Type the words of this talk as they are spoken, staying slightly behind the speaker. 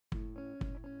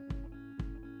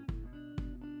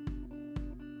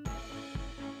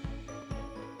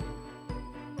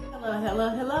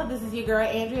Hello, this is your girl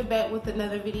Andrea back with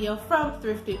another video from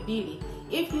Thrifted Beauty.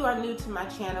 If you are new to my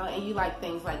channel and you like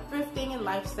things like thrifting and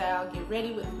lifestyle, get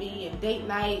ready with me and date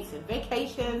nights and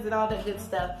vacations and all that good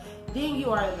stuff, then you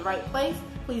are in the right place.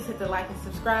 Please hit the like and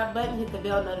subscribe button, hit the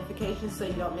bell notification so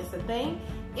you don't miss a thing.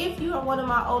 If you are one of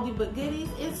my oldie but goodies,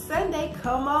 it's Sunday,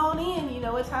 come on in. You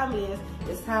know what time it is.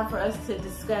 It's time for us to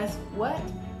discuss what?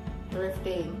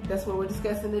 Thrifting. That's what we're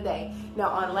discussing today. Now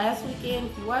on last weekend,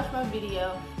 if you watched my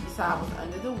video, you saw I was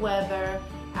under the weather.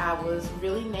 I was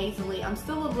really nasally. I'm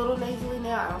still a little nasally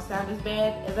now. I don't sound as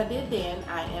bad as I did then.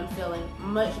 I am feeling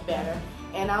much better.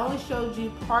 And I only showed you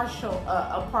a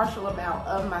partial amount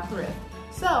of my thrift.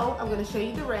 So I'm going to show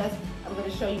you the rest. I'm going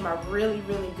to show you my really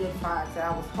good finds. And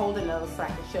I was holding those so I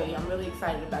can show you. I'm really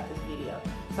excited about this video.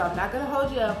 So I'm not going to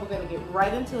hold you up. We're going to get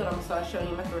right into it. I'm going to start showing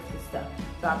you my thrifted stuff.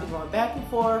 So I'll be going back and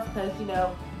forth because, you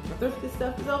know, my thrifted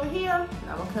stuff is over here. And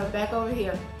I'm going to come back over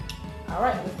here. All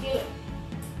right, let's get it.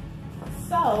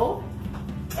 So,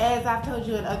 as I've told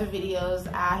you in other videos,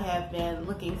 I have been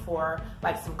looking for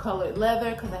like some colored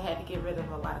leather because I had to get rid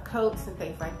of a lot of coats and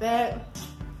things like that.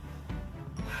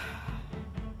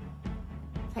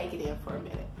 Take it in for a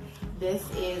minute. This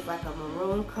is like a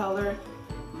maroon colored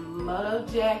moto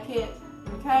jacket,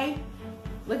 okay?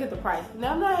 Look at the price.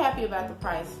 Now, I'm not happy about the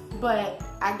price, but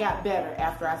I got better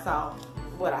after I saw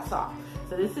what I saw.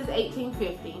 So this is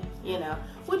 $18.50, you know,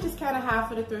 which is kind of high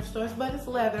for the thrift stores, but it's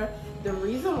leather. The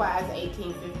reason why it's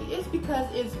 $18.50 is because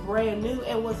it's brand new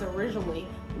and was originally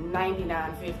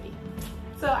 $99.50.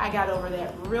 So I got over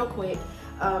that real quick.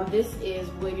 This is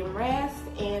William Rast,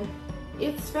 and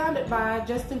it's founded by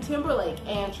Justin Timberlake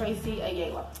and Tracy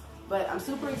Ayala. But I'm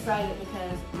super excited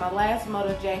because my last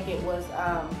moto jacket was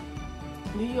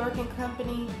New York &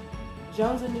 Company,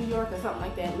 Jones in New York or something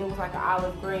like that, and it was like an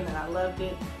olive green and I loved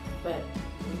it. But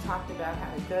we talked about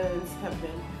how the guns have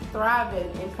been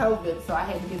thriving in COVID, so I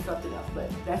had to get something else,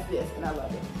 but that's this and I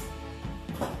love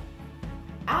it.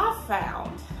 I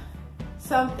found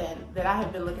something that I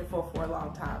have been looking for a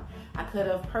long time. I could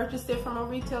have purchased it from a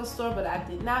retail store, but I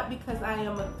did not because I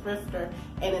am a thrifter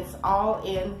and it's all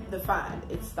in the find.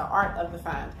 It's the art of the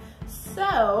find.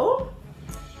 So,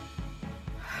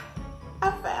 I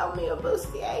found me a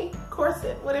bustier,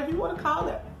 corset, whatever you want to call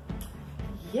it.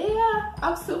 Yeah,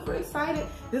 I'm super excited.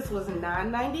 This was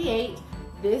 $9.98.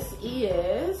 This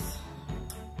is,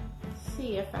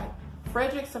 see if I,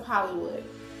 Fredericks of Hollywood.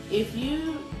 If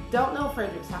you don't know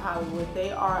Fredericks of Hollywood,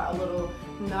 they are a little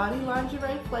naughty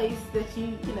lingerie place that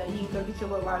you can go get your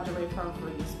little lingerie from for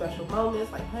your special moments,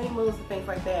 like honeymoons and things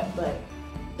like that. But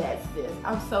that's this.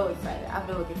 I'm so excited. I've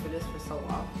been looking for this for so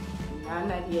long.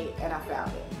 $9.98 and I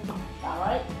found it. All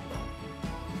right.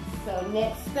 So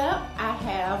next up, I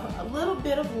have a little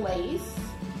bit of lace.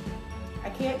 I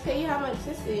can't tell you how much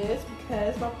this is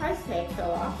because my price tag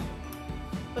fell off,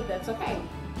 but that's okay.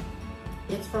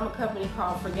 It's from a company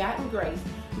called Forgotten Grace.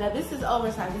 Now this is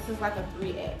oversized. This is like a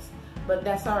 3X, but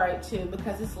that's all right too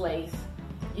because it's lace.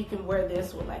 You can wear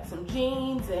this with like some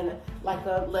jeans and like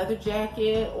a leather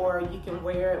jacket, or you can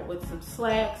wear it with some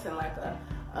slacks and like a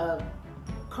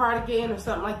cardigan or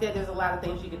something like that. There's a lot of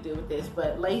things you can do with this,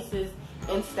 but lace is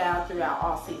in style throughout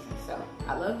all seasons. So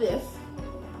I love this.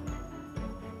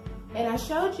 And I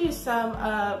showed you some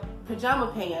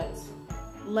pajama pants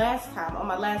last time on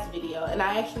my last video, and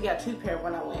I actually got two pair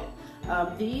when I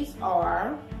went. These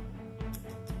are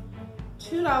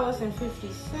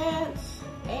 $2.50,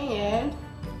 and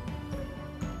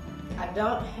I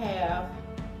don't have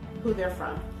who they're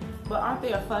from, but aren't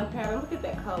they a fun pattern? Look at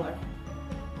that color.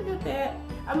 Look at that.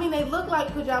 I mean, they look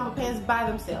like pajama pants by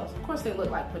themselves. Of course they look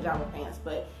like pajama pants,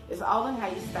 but it's all in how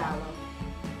you style them.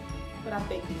 But I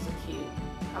think these are cute.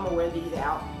 I'm gonna wear these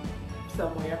out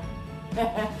somewhere.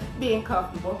 Being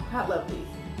comfortable. I love these.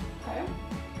 Okay.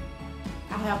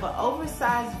 I have an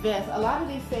oversized vest. A lot of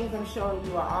these things I'm showing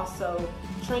you are also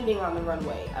trending on the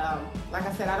runway. Like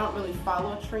I said, I don't really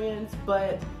follow trends,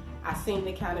 but I seem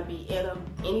to kind of be in them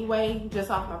anyway,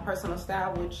 just off my personal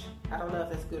style, which I don't know if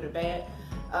that's good or bad.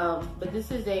 But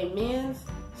this is a men's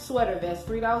sweater vest,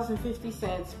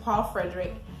 $3.50, Paul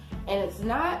Frederick, and it's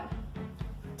not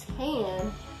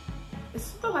tan. It's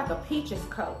sort of like a peach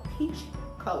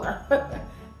color,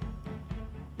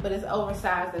 but it's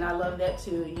oversized, and I love that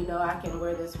too. You know, I can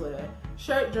wear this with a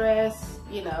shirt dress.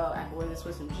 You know, I can wear this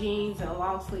with some jeans and a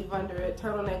long sleeve under it,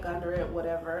 turtleneck under it,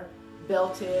 whatever,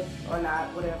 belted or not,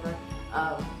 whatever.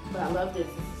 But I love this.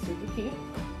 This is super cute.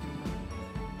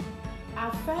 I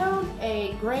found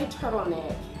a gray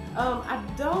turtleneck. I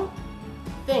don't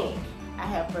think I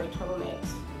have gray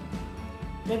turtlenecks.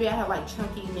 Maybe I have like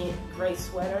chunky knit gray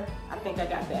sweater. I think I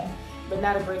got that, but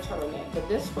not a gray turtleneck. But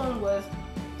this one was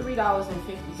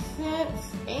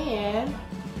 $3.50. And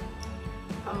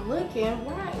I'm looking,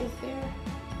 why is there?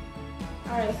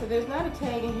 All right, so there's not a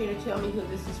tag in here to tell me who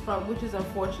this is from, which is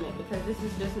unfortunate because this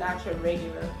is just not your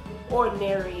regular,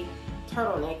 ordinary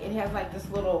turtleneck. It has like this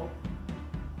little,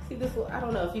 see this little, I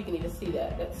don't know if you can even see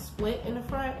that, that split in the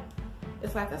front.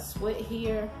 It's like a split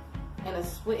here and a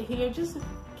split here, just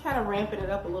kind of ramping it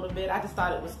up a little bit. I just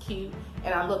thought it was cute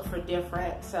and I looked for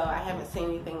different, so I haven't seen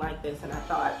anything like this and I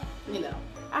thought, you know,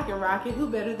 I can rock it. Who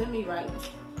better than me, right?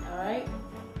 All right.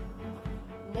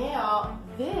 Now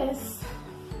this,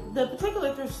 the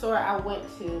particular thrift store I went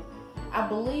to, I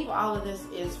believe all of this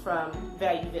is from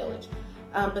Value Village.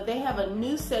 But they have a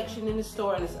new section in the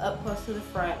store and it's up close to the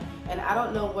front. And I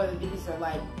don't know whether these are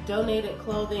like donated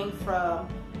clothing from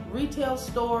retail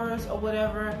stores or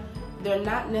whatever. They're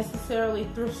not necessarily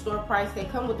thrift store price. They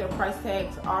come with their price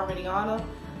tags already on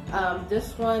them.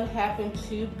 This one happened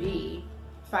to be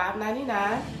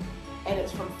 $5.99 and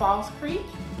it's from Falls Creek.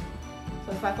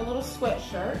 So it's like a little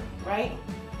sweatshirt, right?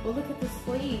 Well, look at the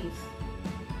sleeves,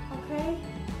 okay?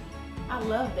 I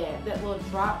love that. That little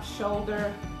drop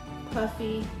shoulder,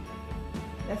 puffy.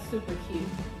 That's super cute.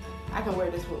 I can wear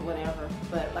this with whatever,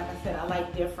 but like I said, I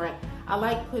like different. I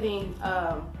like putting,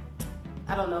 I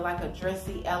don't know, like a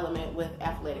dressy element with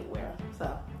athletic wear.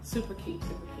 So super cute,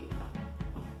 super cute.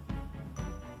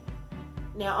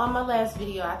 Now on my last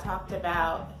video, I talked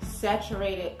about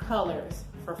saturated colors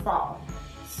for fall.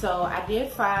 So I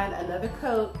did find another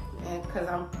coat, and because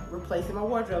I'm replacing my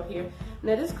wardrobe here.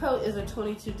 Now this coat is a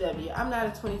 22W. I'm not a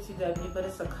 22W, but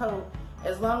it's a coat.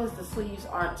 As long as the sleeves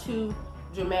aren't too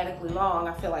dramatically long,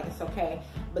 I feel like it's okay.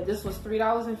 But this was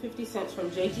 $3.50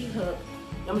 from JG Hook.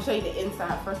 I'm gonna show you the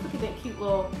inside first. Look at that cute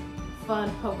little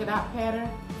fun polka dot pattern.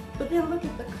 But then look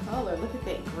at the color, look at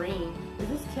that green. Is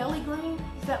this Kelly green?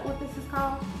 Is that what this is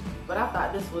called? But I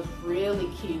thought this was really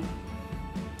cute.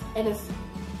 And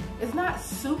it's not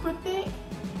super thick,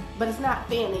 but it's not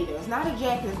thin either. It's not a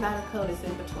jacket, it's not a coat, it's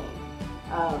in between.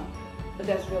 But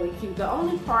that's really cute. The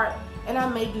only part, and I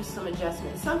may do some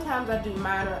adjustments. Sometimes I do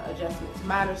minor adjustments,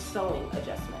 minor sewing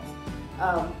adjustments.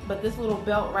 But this little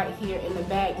belt right here in the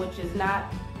back, which is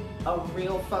not a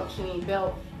real functioning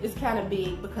belt, is kind of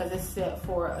big because it's set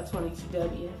for a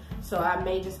 22W. So I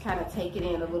may just kind of take it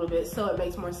in a little bit so it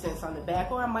makes more sense on the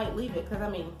back, or I might leave it because I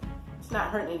mean, it's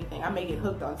not hurting anything. I may get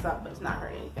hooked on something, but it's not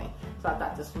hurting anything. So I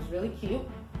thought this was really cute.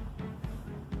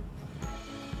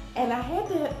 And I had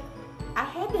to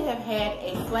have had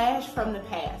a flash from the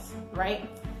past, right?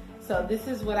 So this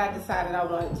is what I decided I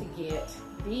wanted to get.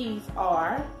 These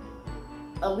are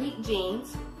Elite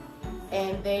jeans,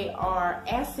 and they are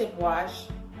acid wash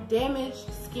damaged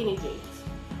skinny jeans.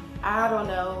 I don't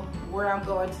know where I'm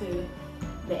going to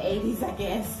the 80s, I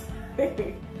guess.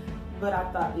 But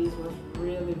I thought these were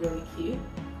really, really cute.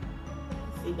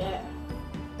 See that?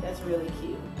 That's really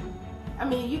cute. I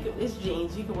mean, it's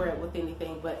jeans, you can wear it with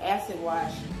anything, but acid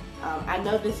wash, I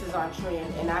know this is on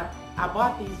trend, and I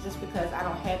bought these just because I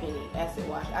don't have any acid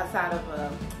wash outside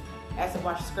of acid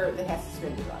wash skirt that has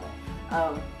suspenders on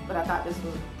it. But I thought this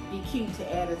would be cute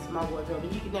to add into my wardrobe,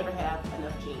 and you can never have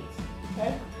enough jeans,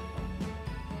 okay?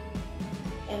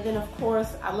 And then of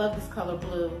course, I love this color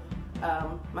blue.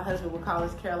 My husband would call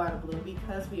this Carolina blue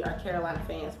because we are Carolina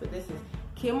fans, but this is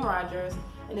Kim Rogers,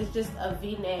 and it's just a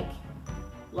V-neck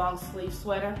long sleeve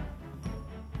sweater.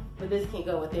 But this can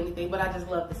go with anything, but I just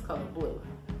love this color blue.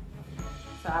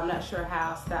 So I'm not sure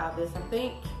how I'll style this. I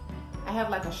think I have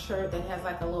like a shirt that has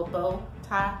like a little bow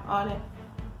tie on it.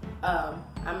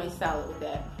 I may style it with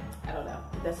that. I don't know.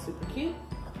 That's super cute.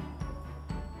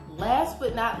 Last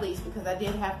but not least, because I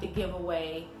did have to give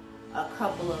away a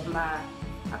couple of my,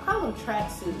 I call them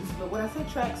track suits, but when I say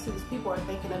track suits, people are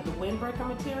thinking of the windbreaker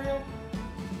material,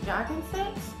 jogging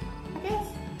sets, I guess.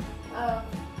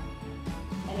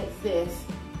 And it's this,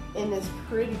 in this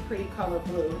pretty color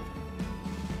blue. Look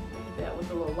at that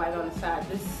with a little white on the side.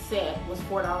 This set was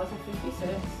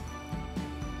 $4.50.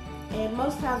 And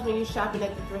most times when you're shopping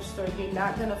at the thrift store, you're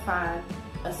not gonna find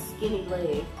a skinny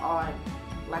leg on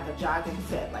like a jogging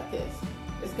set like this.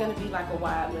 It's gonna be like a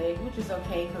wide leg, which is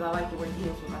okay because I like to wear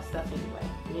heels with my stuff anyway.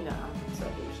 You know, I'm so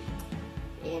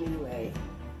bougie. Anyway,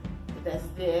 that's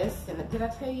this. And did I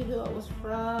tell you who it was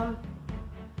from?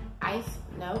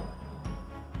 Nope.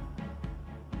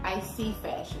 IC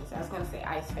Fashions. I was gonna say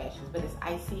Ice Fashions, but it's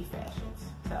IC Fashions.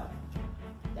 So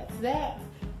that's that.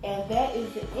 And that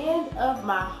is the end of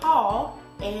my haul.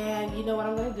 And you know what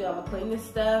I'm gonna do? I'm gonna clean this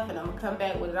stuff and I'm gonna come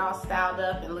back with it all styled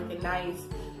up and looking nice.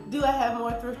 Do I have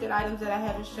more thrifted items that I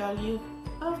haven't shown you?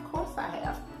 Of course I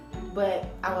have. But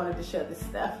I wanted to show this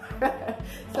stuff.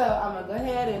 So I'm gonna go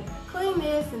ahead and clean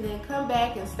this and then come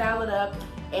back and style it up.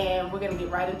 and we're gonna get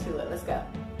right into it. Let's go.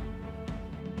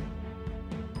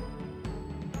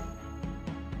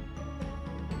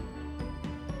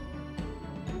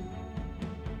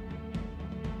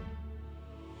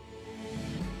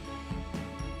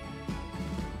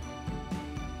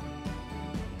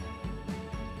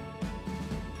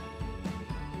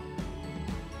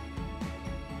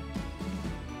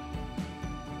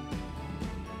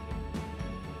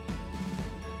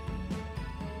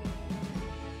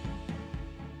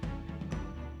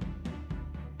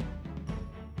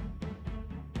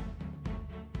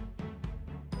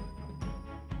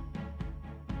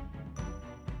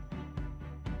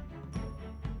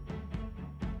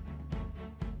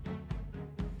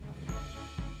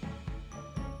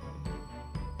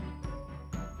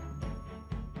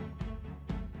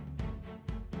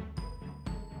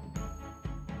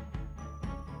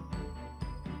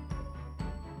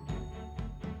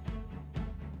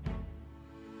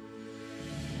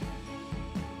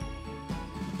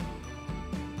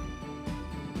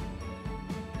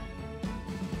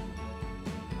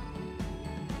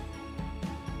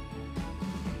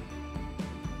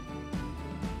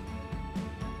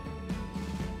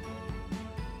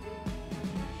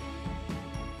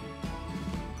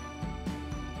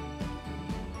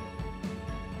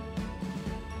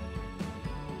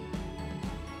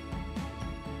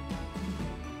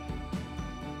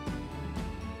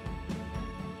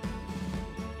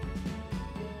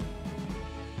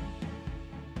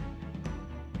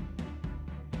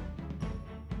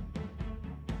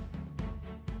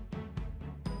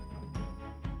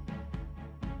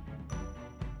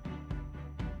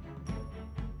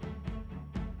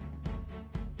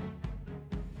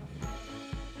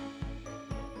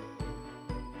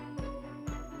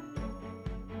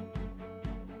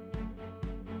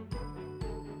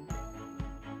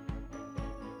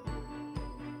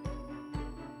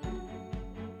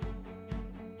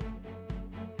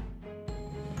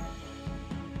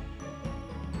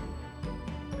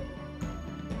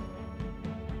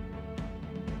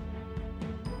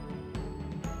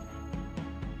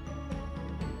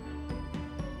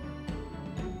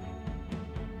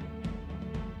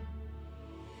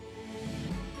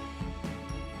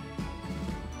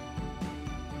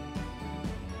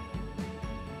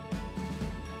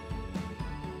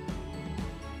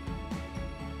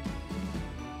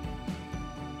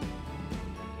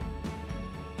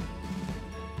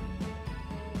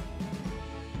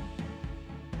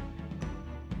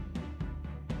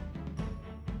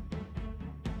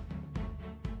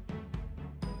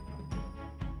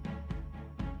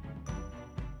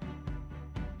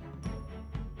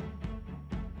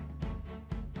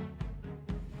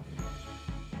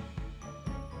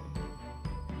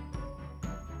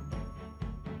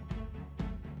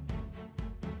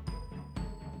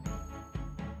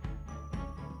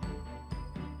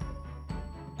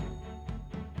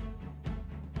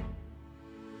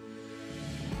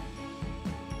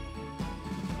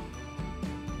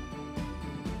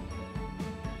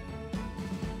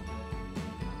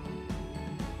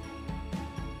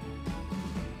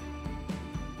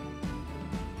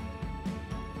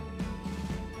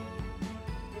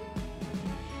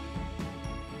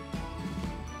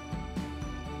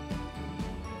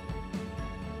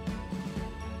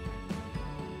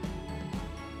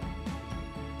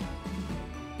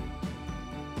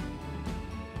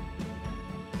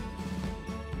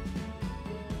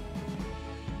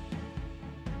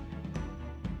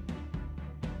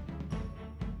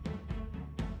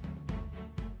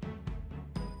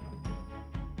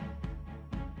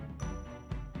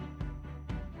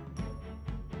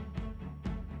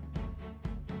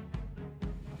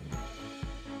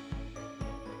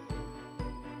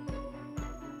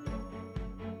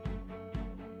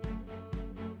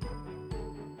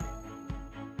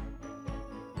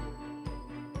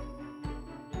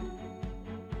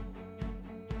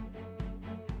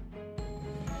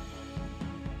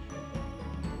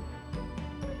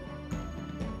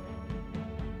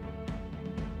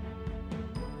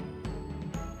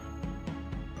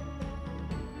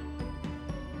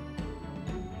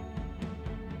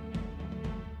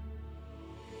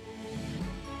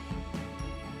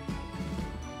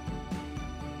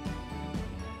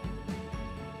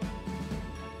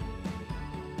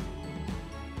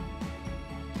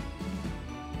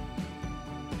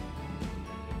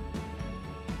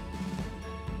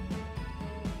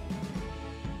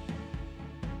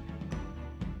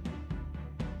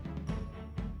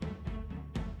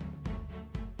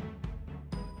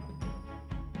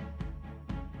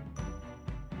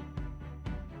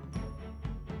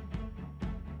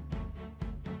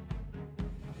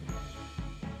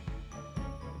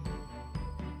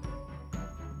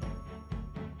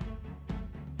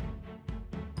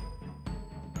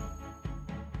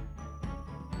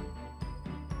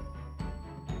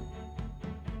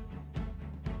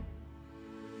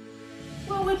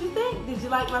 what'd you think? Did you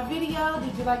like my video?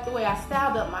 Did you like the way I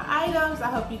styled up my items? I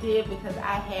hope you did, because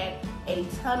I had a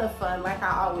ton of fun like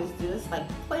I always do. It's like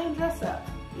playing dress up,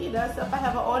 you know, except I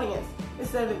have an audience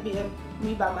instead of it being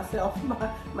me by myself,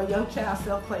 my young child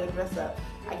self playing dress up.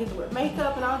 I get to wear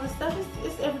makeup and all this stuff.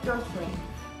 It's every girl's dream.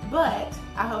 But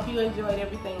I hope you enjoyed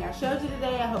everything I showed you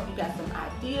today. I hope you got some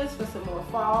ideas for some more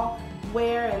fall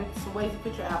wear and some ways to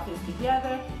put your outfits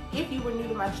together. If you were new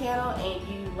to my channel and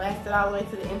you lasted all the way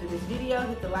to the end of this video,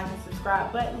 hit the like and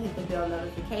subscribe button, hit the bell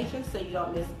notification so you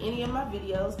don't miss any of my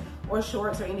videos or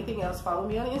shorts or anything else. Follow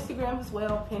me on Instagram as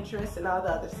well, Pinterest, and all the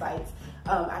other sites.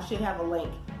 I should have a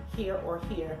link here or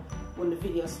here when the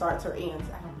video starts or ends.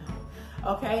 I don't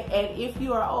know. Okay, and if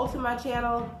you are old to my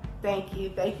channel, thank you.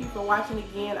 Thank you for watching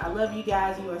again. I love you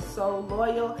guys. You are so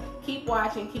loyal. Keep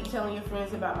watching. Keep telling your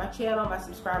friends about my channel. My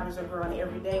subscribers are growing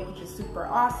every day, which is super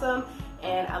awesome.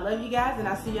 And I love you guys, and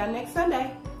I'll see y'all next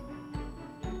Sunday.